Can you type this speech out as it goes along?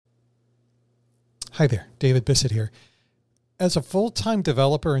Hi there, David Bissett here. As a full-time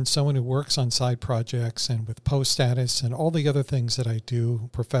developer and someone who works on side projects and with Post Status and all the other things that I do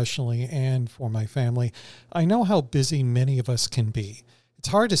professionally and for my family, I know how busy many of us can be. It's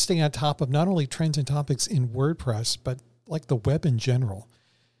hard to stay on top of not only trends and topics in WordPress, but like the web in general.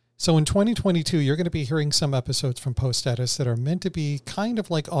 So in 2022, you're going to be hearing some episodes from Post Status that are meant to be kind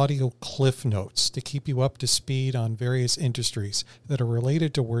of like audio cliff notes to keep you up to speed on various industries that are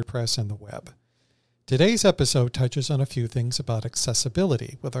related to WordPress and the web. Today's episode touches on a few things about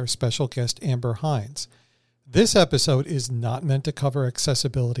accessibility with our special guest, Amber Hinds. This episode is not meant to cover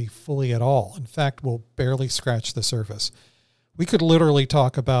accessibility fully at all. In fact, we'll barely scratch the surface. We could literally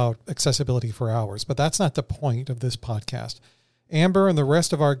talk about accessibility for hours, but that's not the point of this podcast. Amber and the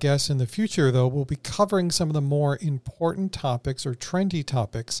rest of our guests in the future, though, will be covering some of the more important topics or trendy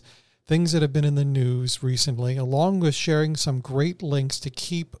topics, things that have been in the news recently, along with sharing some great links to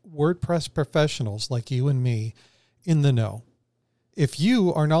keep WordPress professionals like you and me in the know. If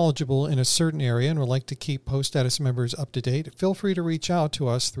you are knowledgeable in a certain area and would like to keep Post Status members up to date, feel free to reach out to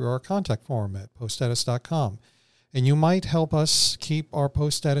us through our contact form at poststatus.com. And you might help us keep our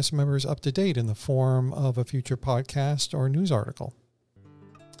Post Status members up to date in the form of a future podcast or news article.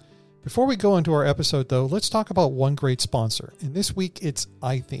 Before we go into our episode, though, let's talk about one great sponsor. And this week, it's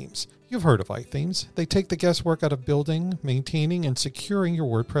iThemes. You've heard of iThemes. They take the guesswork out of building, maintaining, and securing your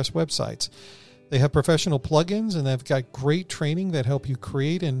WordPress websites. They have professional plugins, and they've got great training that help you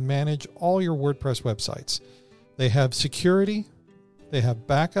create and manage all your WordPress websites. They have security, they have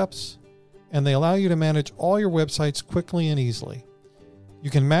backups, and they allow you to manage all your websites quickly and easily.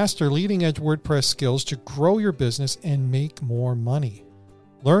 You can master leading-edge WordPress skills to grow your business and make more money.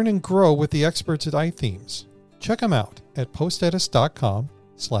 Learn and grow with the experts at iThemes. Check them out at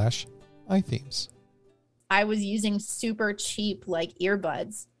poststatus.com/iThemes. I was using super cheap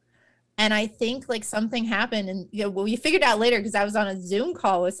earbuds. And I think something happened and we figured out later because I was on a Zoom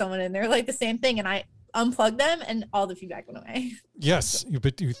call with someone and they're the same thing. And I unplugged them and all the feedback went away. Yes, you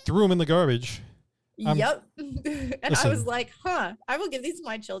threw them in the garbage. Yep. And listen, I was like, I will give these to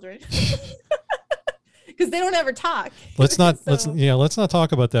my children. Because they don't ever talk. Let's not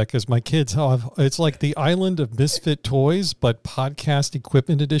talk about that because my kids it's like the island of misfit toys, but podcast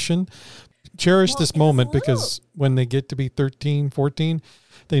equipment edition. Cherish this moment because when they get to be 13, 14,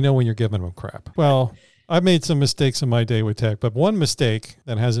 they know when you're giving them crap. Well, I've made some mistakes in my day with tech, but one mistake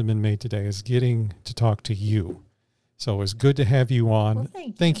that hasn't been made today is getting to talk to you. So it was good to have you on.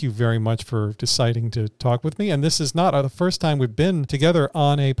 Well, thank you very much for deciding to talk with me. And this is not the first time we've been together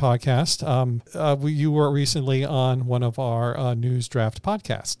on a podcast. You were recently on one of our news draft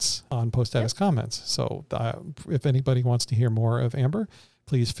podcasts on Post Status Comments. So if anybody wants to hear more of Amber,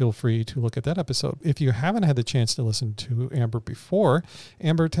 please feel free to look at that episode. If you haven't had the chance to listen to Amber before,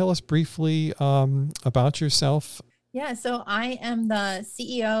 Amber, tell us briefly about yourself. Yeah, so I am the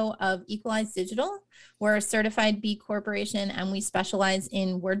CEO of Equalize Digital. We're a certified B Corporation and we specialize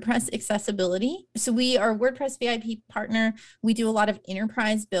in WordPress accessibility. So we are a WordPress VIP partner. We do a lot of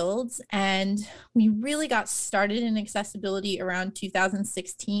enterprise builds and we really got started in accessibility around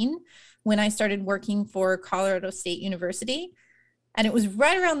 2016 when I started working for Colorado State University. And it was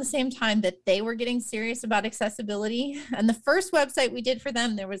right around the same time that they were getting serious about accessibility. And the first website we did for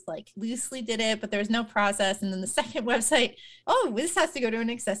them, there was loosely did it, but there was no process. And then the second website, this has to go to an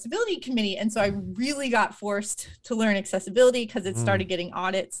accessibility committee. And so I really got forced to learn accessibility because it started getting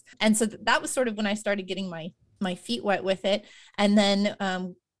audits. And so that was sort of when I started getting my feet wet with it. And then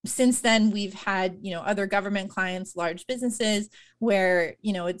since then, we've had, other government clients, large businesses where,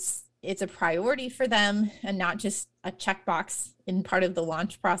 it's a priority for them and not just a checkbox in part of the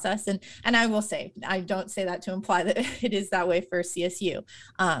launch process. And I will say, I don't say that to imply that it is that way for CSU.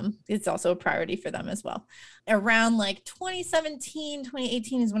 It's also a priority for them as well. Around 2017,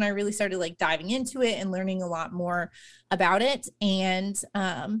 2018 is when I really started diving into it and learning a lot more about it. And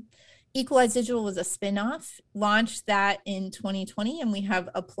Equalize Digital was a spinoff, launched that in 2020, and we have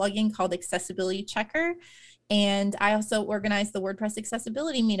a plugin called Accessibility Checker. And I also organize the WordPress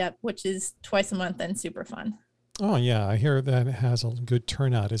Accessibility Meetup, which is twice a month and super fun. Oh, yeah. I hear that it has a good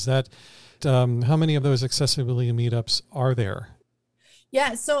turnout. Is that, how many of those accessibility meetups are there?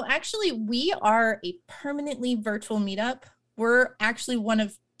 Yeah. So actually, we are a permanently virtual meetup. We're actually one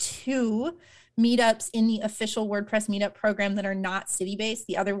of two meetups in the official WordPress meetup program that are not city-based.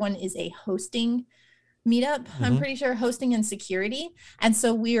 The other one is a hosting meetup. I'm pretty sure hosting and security. And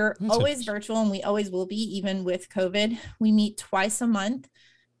so we're always virtual and we always will be, even with COVID. We meet twice a month.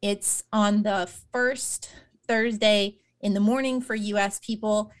 It's on the first Thursday in the morning for US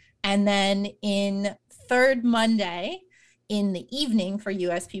people. And then in third Monday in the evening for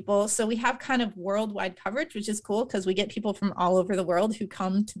US people. So we have kind of worldwide coverage, which is cool because we get people from all over the world who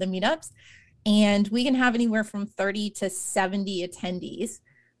come to the meetups. And we can have anywhere from 30 to 70 attendees,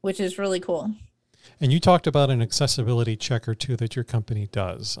 which is really cool. And you talked about an accessibility checker too that your company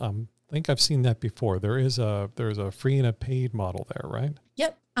does. I think I've seen that before. There's a free and a paid model there, right?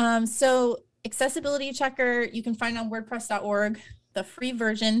 Yep. So accessibility checker, you can find on wordpress.org, the free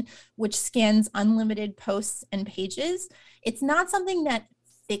version, which scans unlimited posts and pages. It's not something that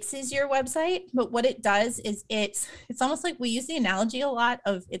fixes your website, but what it does is it's almost like, we use the analogy a lot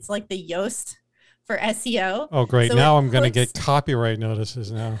of, it's like the Yoast for SEO. Oh, great. So now I'm going to get copyright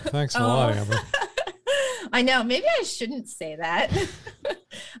notices now. Thanks a lot, Amber. I know. Maybe I shouldn't say that.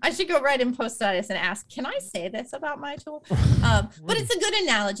 I should go right in post status and ask, can I say this about my tool? But it's a good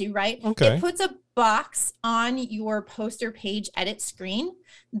analogy, right? Okay. It puts a box on your poster page edit screen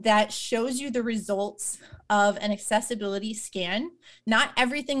that shows you the results of an accessibility scan. Not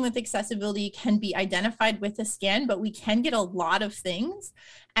everything with accessibility can be identified with a scan, but we can get a lot of things,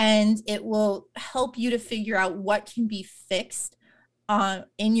 and it will help you to figure out what can be fixed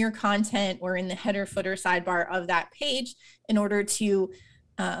in your content or in the header, footer, sidebar of that page in order to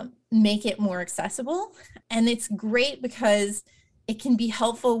make it more accessible. And it's great because it can be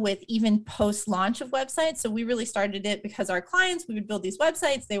helpful with even post-launch of websites. So we really started it because our clients, we would build these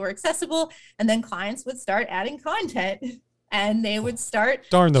websites, they were accessible, and then clients would start adding content and they would start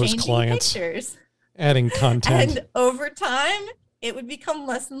those clients pictures, adding content. And over time, it would become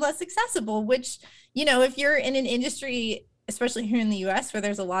less and less accessible, which, you know, if you're in an industry, especially here in the US, where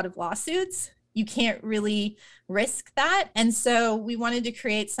there's a lot of lawsuits, you can't really risk that. And so we wanted to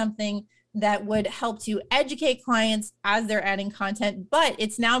create something that would help to educate clients as they're adding content, but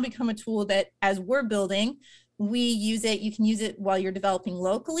it's now become a tool that, as we're building, we use it. You can use it while you're developing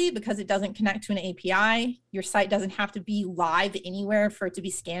locally because it doesn't connect to an API. Your site doesn't have to be live anywhere for it to be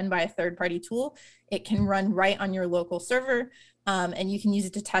scanned by a third-party tool. It can run right on your local server, and you can use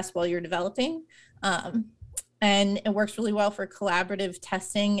it to test while you're developing. And it works really well for collaborative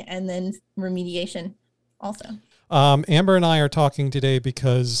testing and then remediation also. Amber and I are talking today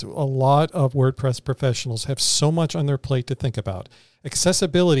because a lot of WordPress professionals have so much on their plate to think about.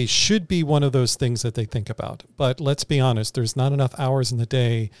 Accessibility should be one of those things that they think about. But let's be honest, there's not enough hours in the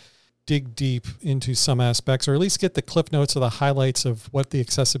day. Dig deep into some aspects, or at least get the cliff notes or the highlights of what the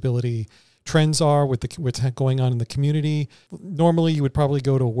accessibility trends are with what's going on in the community. Normally, you would probably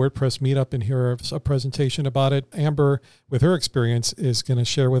go to a WordPress meetup and hear a presentation about it. Amber, with her experience, is going to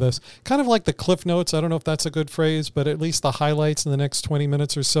share with us kind of like the cliff notes. I don't know if that's a good phrase, but at least the highlights in the next 20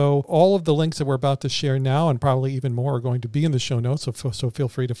 minutes or so. All of the links that we're about to share now, and probably even more, are going to be in the show notes, so feel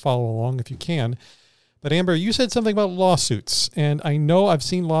free to follow along if you can. But Amber, you said something about lawsuits, and I know I've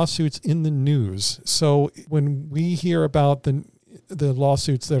seen lawsuits in the news. So when we hear about the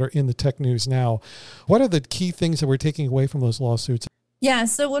lawsuits that are in the tech news now, what are the key things that we're taking away from those lawsuits? Yeah,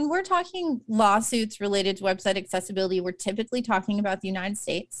 so when we're talking lawsuits related to website accessibility, we're typically talking about the United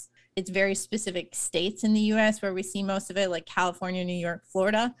States. It's very specific states in the US where we see most of it, like California, New York,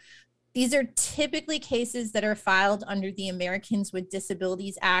 Florida. These are typically cases that are filed under the Americans with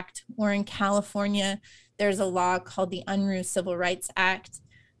Disabilities Act, or in California, there's a law called the Unruh Civil Rights Act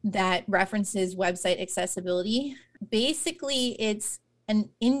that references website accessibility. Basically, it's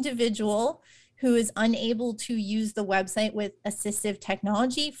an individual who is unable to use the website with assistive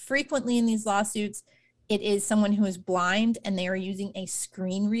technology. Frequently in these lawsuits, it is someone who is blind and they are using a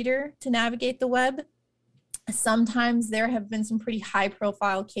screen reader to navigate the web. Sometimes there have been some pretty high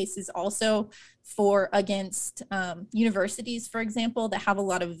profile cases also against universities, for example, that have a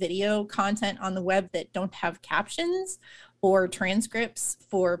lot of video content on the web that don't have captions or transcripts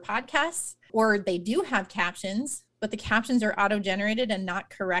for podcasts, or they do have captions, but the captions are auto-generated and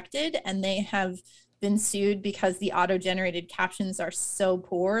not corrected, and they have been sued because the auto-generated captions are so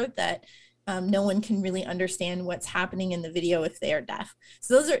poor that no one can really understand what's happening in the video if they are deaf.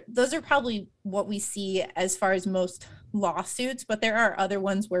 So those are probably what we see as far as most lawsuits, but there are other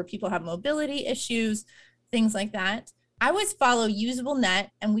ones where people have mobility issues, things like that. I always follow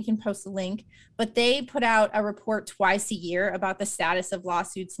UsableNet, and we can post a link, but they put out a report twice a year about the status of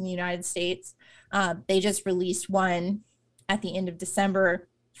lawsuits in the United States. They just released one at the end of December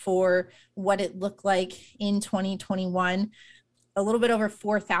for what it looked like in 2021, a little bit over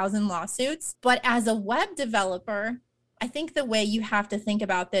 4,000 lawsuits. But as a web developer, I think the way you have to think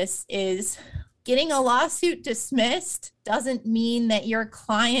about this is getting a lawsuit dismissed doesn't mean that your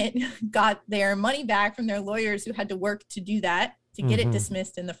client got their money back from their lawyers who had to work to do that. to get it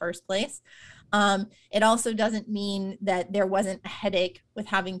dismissed in the first place. It also doesn't mean that there wasn't a headache with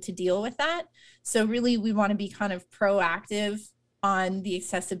having to deal with that. So really, we want to be kind of proactive on the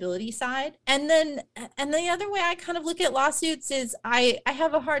accessibility side. And the other way I kind of look at lawsuits is I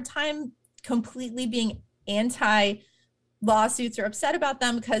have a hard time completely being anti lawsuits or upset about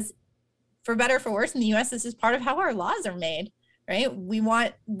them, because for better or for worse in the US, this is part of how our laws are made, right?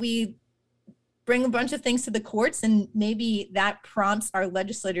 We bring a bunch of things to the courts, and maybe that prompts our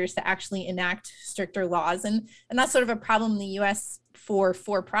legislators to actually enact stricter laws. And that's sort of a problem in the US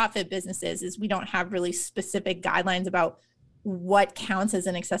for-profit businesses, is we don't have really specific guidelines about what counts as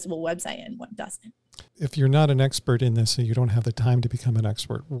an accessible website and what doesn't. If you're not an expert in this and you don't have the time to become an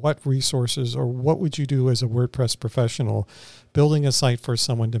expert, what resources or what would you do as a WordPress professional building a site for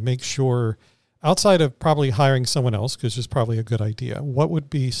someone to make sure, outside of probably hiring someone else, because it's probably a good idea, what would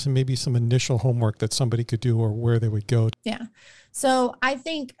be maybe some initial homework that somebody could do or where they would go? Yeah. So I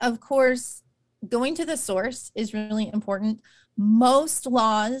think, of course, going to the source is really important. Most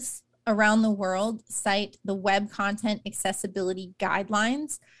laws around the world cite the Web Content Accessibility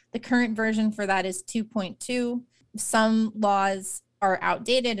Guidelines. The current version for that is 2.2. Some laws are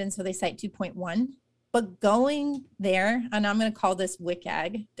outdated, and so they cite 2.1. But going there, and I'm going to call this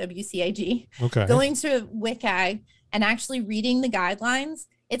WCAG, WCAG, going to WCAG and actually reading the guidelines,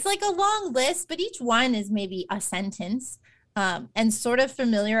 it's like a long list, but each one is maybe a sentence, and sort of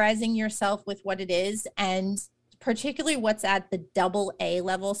familiarizing yourself with what it is, and particularly what's at the AA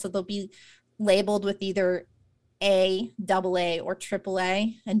level. So they'll be labeled with either A, AA, or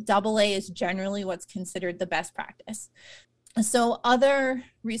AAA, and AA is generally what's considered the best practice. So other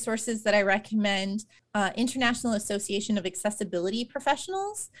resources that I recommend, International Association of Accessibility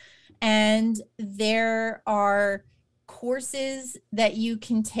Professionals, and there are courses that you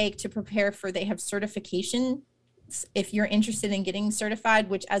can take to prepare for, they have certification if you're interested in getting certified,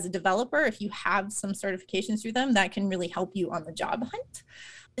 which as a developer, if you have some certifications through them, that can really help you on the job hunt.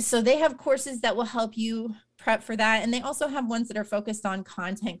 So they have courses that will help you prep for that. And they also have ones that are focused on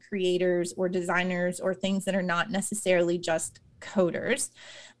content creators or designers or things that are not necessarily just coders.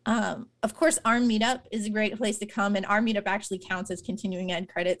 Of course, our meetup is a great place to come, and our meetup actually counts as continuing ed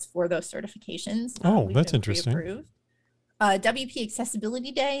credits for those certifications. That's interesting. WP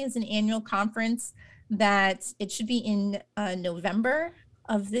Accessibility Day is an annual conference that it should be in November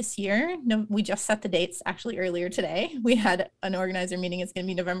of this year. No, we just set the dates actually earlier today. We had an organizer meeting. It's going to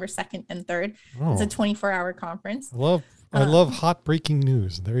be November 2nd and 3rd. It's a 24-hour conference. I love hot breaking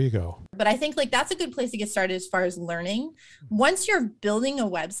news. There you go. But I think like that's a good place to get started as far as learning. Once you're building a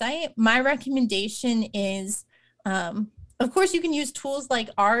website, my recommendation is, of course, you can use tools like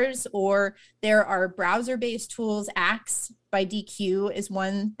ours, or there are browser-based tools. Axe by DQ is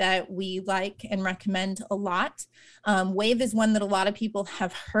one that we like and recommend a lot. Wave is one that a lot of people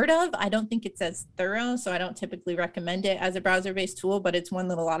have heard of. I don't think it's as thorough, so I don't typically recommend it as a browser-based tool, but it's one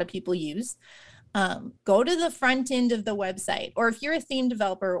that a lot of people use. Go to the front end of the website, or if you're a theme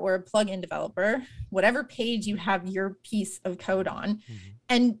developer or a plugin developer, whatever page you have your piece of code on,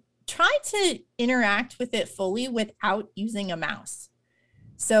 and try to interact with it fully without using a mouse.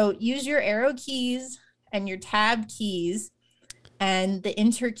 So use your arrow keys and your tab keys and the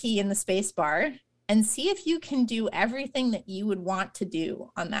enter key in the space bar, and see if you can do everything that you would want to do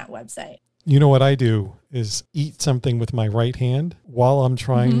on that website. You know what I do is eat something with my right hand while I'm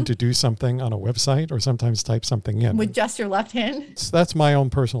trying to do something on a website, or sometimes type something in. With just your left hand? So that's my own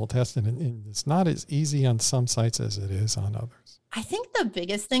personal test, and it's not as easy on some sites as it is on others. I think the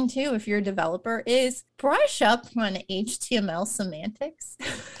biggest thing too, if you're a developer, is brush up on HTML semantics.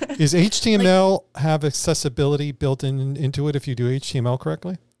 Is HTML have accessibility built into it if you do HTML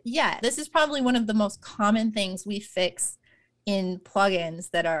correctly? Yeah, this is probably one of the most common things we fix in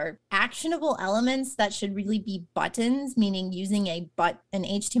plugins that are actionable elements that should really be buttons, meaning using an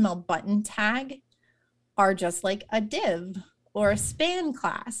HTML button tag, are just like a div or a span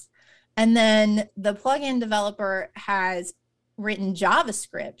class. And then the plugin developer has written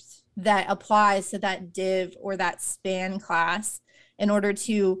JavaScript that applies to that div or that span class in order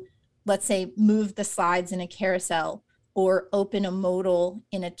to, let's say, move the slides in a carousel or open a modal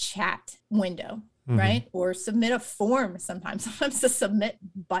in a chat window. Right? Or submit a form sometimes. Sometimes the submit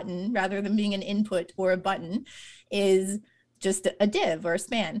button, rather than being an input or a button, is just a div or a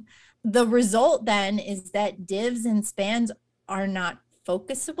span. The result then is that divs and spans are not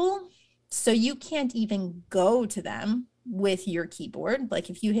focusable. So you can't even go to them with your keyboard. Like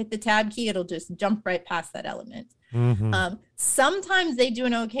if you hit the tab key, it'll just jump right past that element. Sometimes they do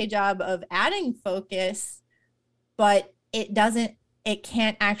an okay job of adding focus, but it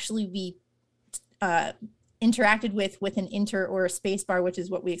can't actually be interacted with an enter or a space bar, which is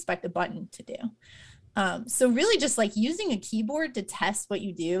what we expect a button to do. So really just like using a keyboard to test what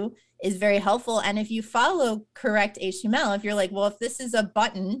you do is very helpful. And if you follow correct HTML, if you're like, well, if this is a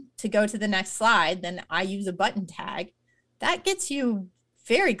button to go to the next slide, then I use a button tag, that gets you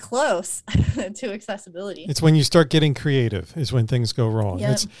very close to accessibility. It's when you start getting creative is when things go wrong.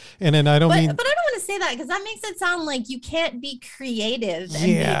 Yep. And then I don't mean... But I don't want to say that because that makes it sound like you can't be creative and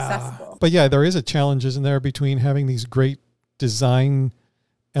be accessible. But yeah, there is a challenge, isn't there, between having these great design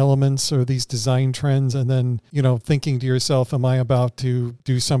elements or these design trends and then, thinking to yourself, am I about to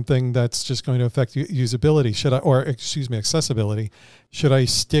do something that's just going to affect usability? Accessibility? Should I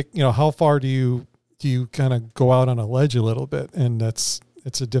stick, how far do you kind of go out on a ledge a little bit? And it's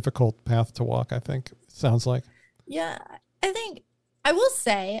a difficult path to walk, I think. It sounds like. Yeah, I think I will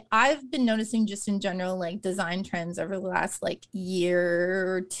say I've been noticing just in general, like design trends over the last like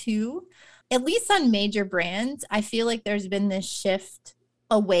year or two, at least on major brands. I feel like there's been this shift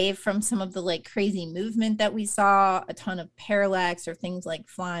away from some of the like crazy movement that we saw, a ton of parallax or things like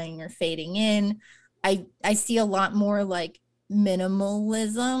flying or fading in. I see a lot more like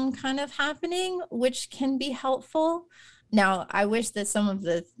minimalism kind of happening, which can be helpful. Now, I wish that some of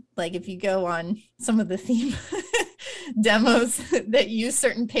the, like if you go on some of the theme demos that use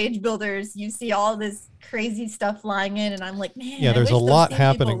certain page builders, you see all this crazy stuff flying in and I'm like, man, yeah, there's a lot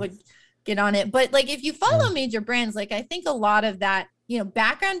happening. Would get on it. But like if you follow major brands, like I think a lot of that,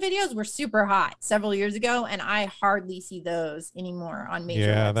 background videos were super hot several years ago, and I hardly see those anymore on major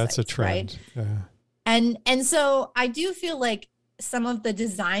websites. Yeah, that's a trend. Right? Yeah. And so I do feel like some of the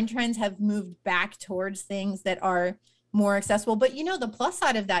design trends have moved back towards things that are more accessible. But the plus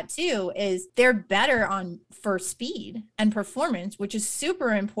side of that too is they're better for speed and performance, which is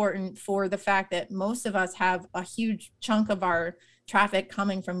super important for the fact that most of us have a huge chunk of our traffic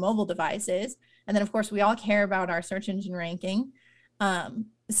coming from mobile devices. And then of course we all care about our search engine ranking.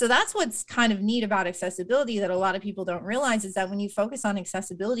 So that's what's kind of neat about accessibility that a lot of people don't realize is that when you focus on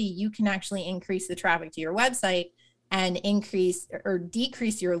accessibility, you can actually increase the traffic to your website and increase or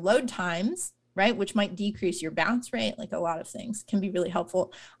decrease your load times, right? Which might decrease your bounce rate. Like a lot of things can be really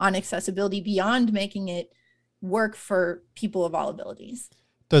helpful on accessibility beyond making it work for people of all abilities.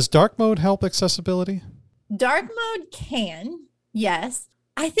 Does dark mode help accessibility? Dark mode can, yes.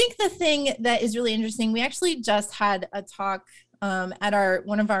 I think the thing that is really interesting, we actually just had a talk at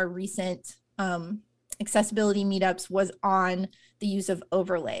one of our recent accessibility meetups was on the use of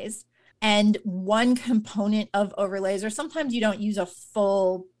overlays. And one component of overlays, or sometimes you don't use a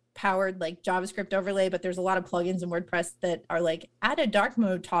full powered like JavaScript overlay, but there's a lot of plugins in WordPress that are like add a dark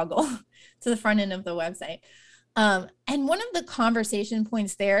mode toggle to the front end of the website. And one of the conversation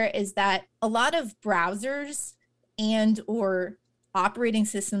points there is that a lot of browsers and or operating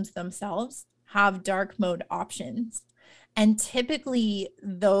systems themselves have dark mode options. And typically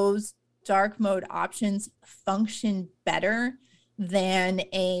those dark mode options function better than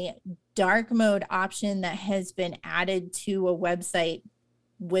a dark mode option that has been added to a website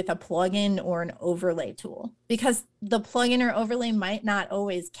with a plugin or an overlay tool, because the plugin or overlay might not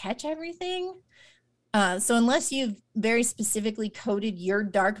always catch everything. So unless you've very specifically coded your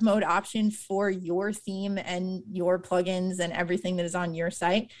dark mode option for your theme and your plugins and everything that is on your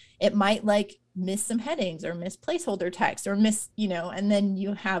site, it might like miss some headings or miss placeholder text or miss, and then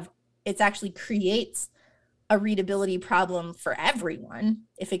it actually creates a readability problem for everyone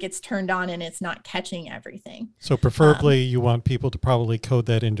if it gets turned on and it's not catching everything. So preferably you want people to probably code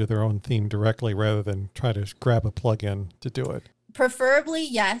that into their own theme directly rather than try to grab a plugin to do it. Preferably,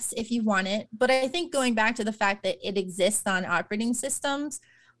 yes, if you want it. But I think going back to the fact that it exists on operating systems,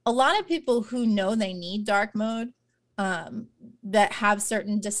 a lot of people who know they need dark mode that have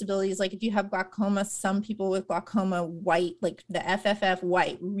certain disabilities, like if you have glaucoma, some people with glaucoma, white, like the FFF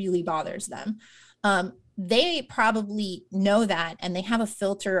white really bothers them. They probably know that, and they have a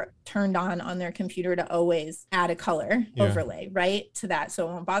filter turned on their computer to always add a color overlay, right, to that, so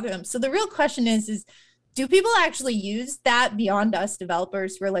it won't bother them. So the real question is do people actually use that beyond us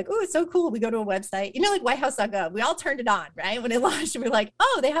developers who are like, oh, it's so cool, we go to a website, like whitehouse.gov, we all turned it on, right? When it launched, we're like,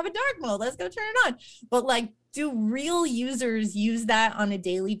 oh, they have a dark mode, let's go turn it on. But like, do real users use that on a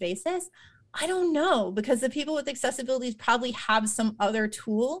daily basis? I don't know, because the people with accessibilities probably have some other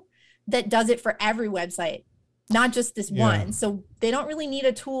tool that does it for every website, not just this one. So they don't really need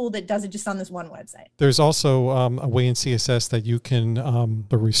a tool that does it just on this one website. There's also a way in CSS that you can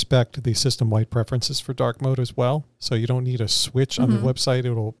respect the system-wide preferences for dark mode as well. So you don't need a switch on the website.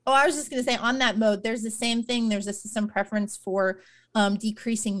 Oh, I was just going to say on that mode, there's the same thing. There's a system preference for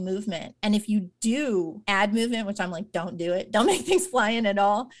decreasing movement. And if you do add movement, which I'm like, don't do it. Don't make things fly in at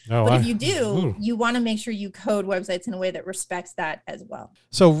all. But if you do, you want to make sure you code websites in a way that respects that as well.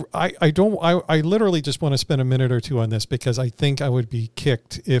 So I literally just want to spend a minute or two on this because I think I would be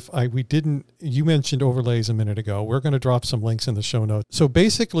kicked if you mentioned overlays a minute ago. We're going to drop some links in the show notes. So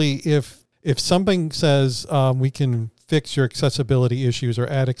basically, if something says we can fix your accessibility issues or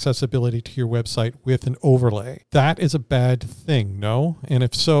add accessibility to your website with an overlay, that is a bad thing, no? And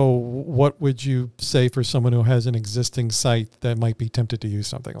if so, what would you say for someone who has an existing site that might be tempted to use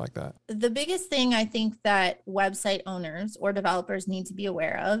something like that? The biggest thing I think that website owners or developers need to be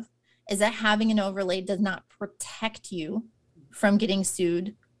aware of is that having an overlay does not protect you from getting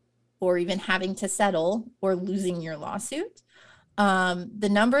sued or even having to settle or losing your lawsuit. The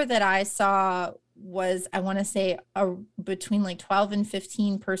number that I saw was, I want to say between like 12 and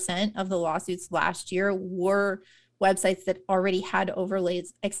 15% of the lawsuits last year were websites that already had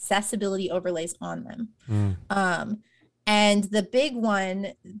overlays, accessibility overlays on them. And the big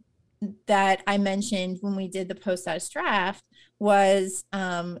one that I mentioned when we did the post status draft was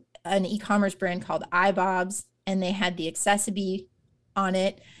an e-commerce brand called iBobs, and they had the Accessibility on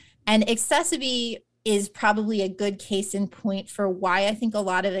it. And Accessibility is probably a good case in point for why I think a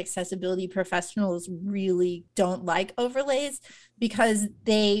lot of accessibility professionals really don't like overlays, because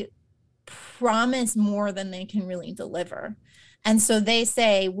they promise more than they can really deliver. And so they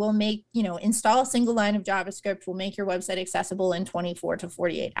say, we'll make, install a single line of JavaScript, we'll make your website accessible in 24 to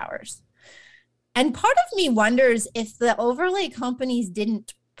 48 hours. And part of me wonders if the overlay companies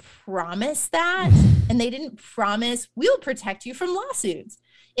didn't promise that, and they didn't promise, we'll protect you from lawsuits,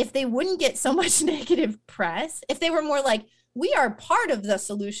 if they wouldn't get so much negative press, if they were more like, we are part of the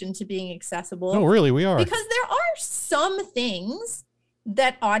solution to being accessible. No, really, we are. Because there are some things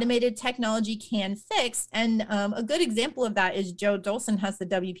that automated technology can fix. And a good example of that is Joe Dolson has the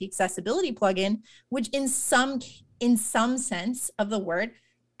WP Accessibility plugin, which in some sense of the word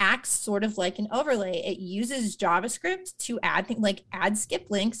acts sort of like an overlay. It uses JavaScript to add skip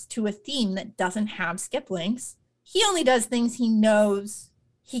links to a theme that doesn't have skip links. He only does things he knows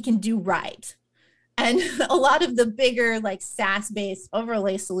he can do right. And a lot of the bigger like SaaS-based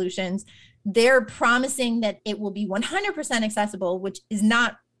overlay solutions, they're promising that it will be 100% accessible, which is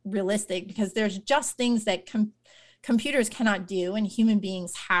not realistic because there's just things that computers cannot do and human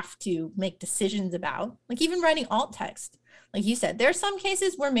beings have to make decisions about, like even writing alt text. Like you said, there are some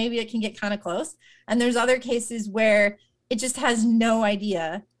cases where maybe it can get kind of close, and there's other cases where it just has no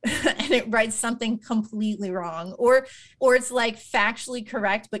idea and it writes something completely wrong, or it's like factually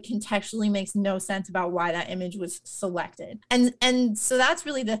correct but contextually makes no sense about why that image was selected. And so that's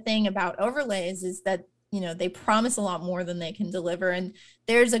really the thing about overlays, is that they promise a lot more than they can deliver. And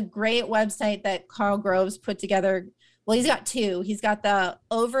there's a great website that Carl Groves put together. Well, he's got two. He's got the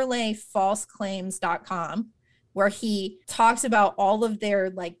overlayfalseclaims.com, where he talks about all of their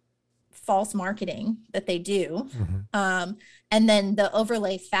like false marketing that they do. And then the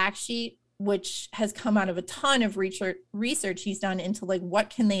overlay fact sheet, which has come out of a ton of research he's done into like, what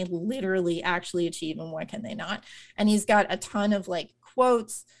can they literally actually achieve and what can they not? And he's got a ton of like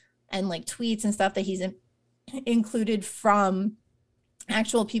quotes and like tweets and stuff that he's included from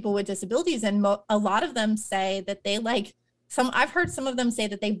actual people with disabilities. And a lot of them say that they I've heard some of them say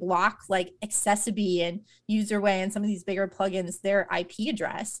that they block like Accessibility and Userway and some of these bigger plugins, their IP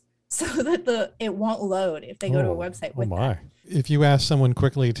address, so that it won't load if they go to a website with that. If you ask someone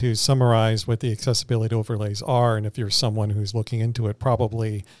quickly to summarize what the accessibility overlays are, and if you're someone who's looking into it,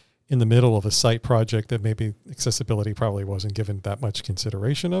 probably in the middle of a site project that maybe accessibility probably wasn't given that much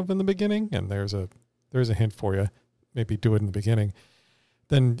consideration of in the beginning, and there's a hint for you, maybe do it in the beginning,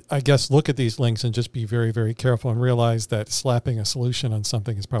 then I guess look at these links and just be very, very careful and realize that slapping a solution on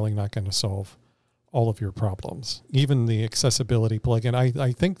something is probably not going to solve all of your problems. Even the accessibility plugin,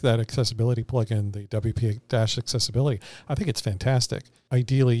 I think that accessibility plugin, the WP-accessibility, I think it's fantastic.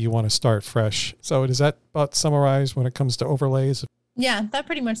 Ideally, you want to start fresh. So does that about summarize when it comes to overlays? Yeah, that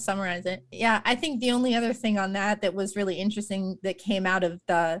pretty much summarizes it. Yeah, I think the only other thing on that was really interesting that came out of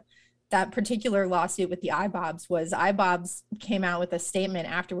that particular lawsuit with the iBobs was iBobs came out with a statement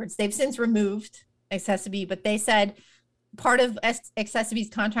afterwards. They've since removed Accessibility, but they said part of Accessibility's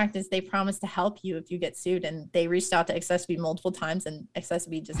contract is they promise to help you if you get sued, and they reached out to Accessibility multiple times and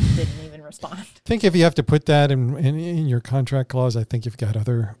Accessibility just didn't even respond. I think if you have to put that in your contract clause, I think you've got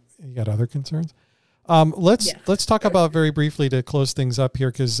other concerns. Let's talk about very briefly to close things up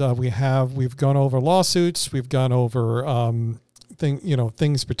here, because we've gone over lawsuits, we've gone over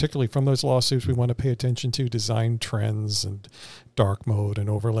things particularly from those lawsuits we want to pay attention to, design trends and dark mode and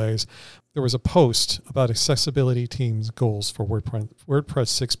overlays. There was a post about accessibility teams' goals for WordPress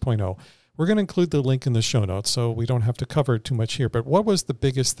 6.0. We're going to include the link in the show notes, so we don't have to cover it too much here. But what was the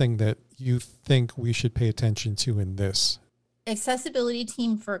biggest thing that you think we should pay attention to in this? Accessibility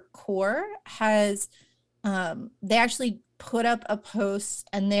team for Core has, they actually put up a post,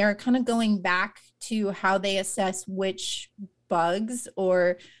 and they're kind of going back to how they assess which bugs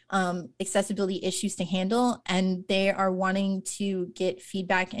or accessibility issues to handle, and they are wanting to get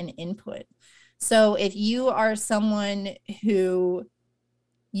feedback and input. So if you are someone who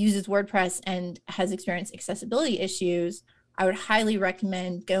uses WordPress and has experienced accessibility issues, I would highly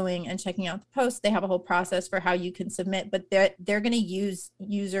recommend going and checking out the post. They have a whole process for how you can submit, but they're going to use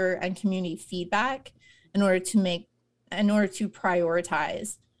user and community feedback in order to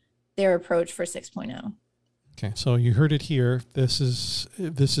prioritize their approach for 6.0. Okay, so you heard it here. This is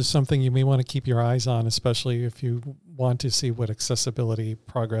something you may want to keep your eyes on, especially if you want to see what accessibility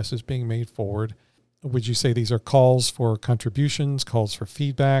progress is being made forward. Would you say these are calls for contributions, calls for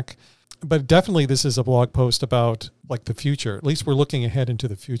feedback? But definitely this is a blog post about like the future. At least we're looking ahead into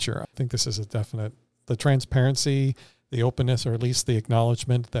the future. I think this is a definite, the transparency, the openness, or at least the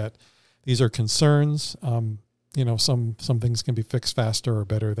acknowledgement that these are concerns. Some things can be fixed faster or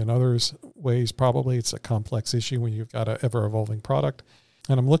better than others ways. Probably it's a complex issue when you've got an ever-evolving product.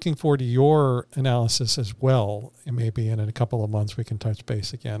 And I'm looking forward to your analysis as well. And maybe in a couple of months we can touch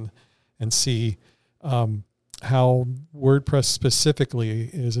base again and see how WordPress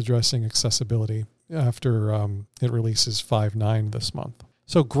specifically is addressing accessibility after it releases 5.9 this month.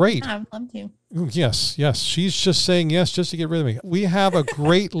 So great. I'd love to. Yes. She's just saying yes just to get rid of me. We have a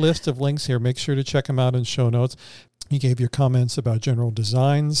great list of links here. Make sure to check them out in show notes. You gave your comments about general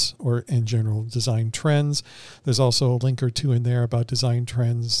designs and general design trends. There's also a link or two in there about design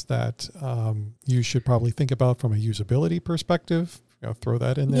trends that you should probably think about from a usability perspective. I'll throw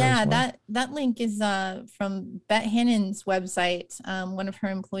that in there. Yeah, as well. that link is from Beth Hannon's website. One of her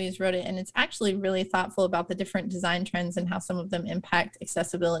employees wrote it, and it's actually really thoughtful about the different design trends and how some of them impact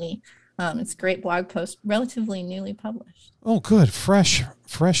accessibility. It's a great blog post, relatively newly published. Oh, good. Fresh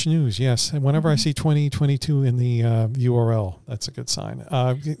news. Yes. And whenever I see 2022 in the URL, that's a good sign.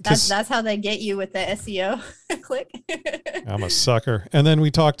 That's how they get you with the SEO. Click. I'm a sucker. And then we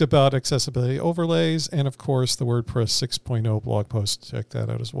talked about accessibility overlays and, of course, the WordPress 6.0 blog post. Check that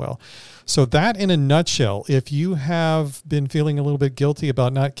out as well. So that in a nutshell, if you have been feeling a little bit guilty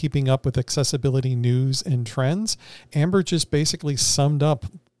about not keeping up with accessibility news and trends, Amber just basically summed up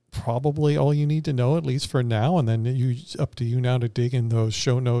probably all you need to know, at least for now. And then up to you now to dig in those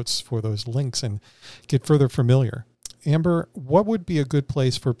show notes for those links and get further familiar. Amber, what would be a good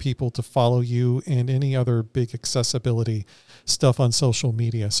place for people to follow you and any other big accessibility stuff on social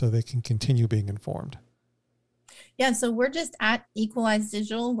media so they can continue being informed? Yeah, so we're just at Equalize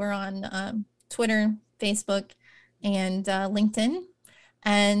Digital. We're on Twitter, Facebook, and LinkedIn.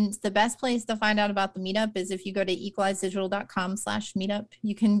 And the best place to find out about the meetup is if you go to equalizedigital.com/meetup.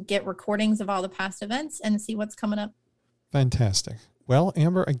 You can get recordings of all the past events and see what's coming up. Fantastic. Well,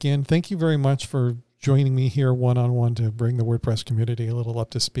 Amber, again, thank you very much for joining me here one-on-one to bring the WordPress community a little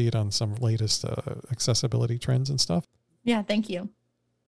up to speed on some latest accessibility trends and stuff. Yeah, thank you.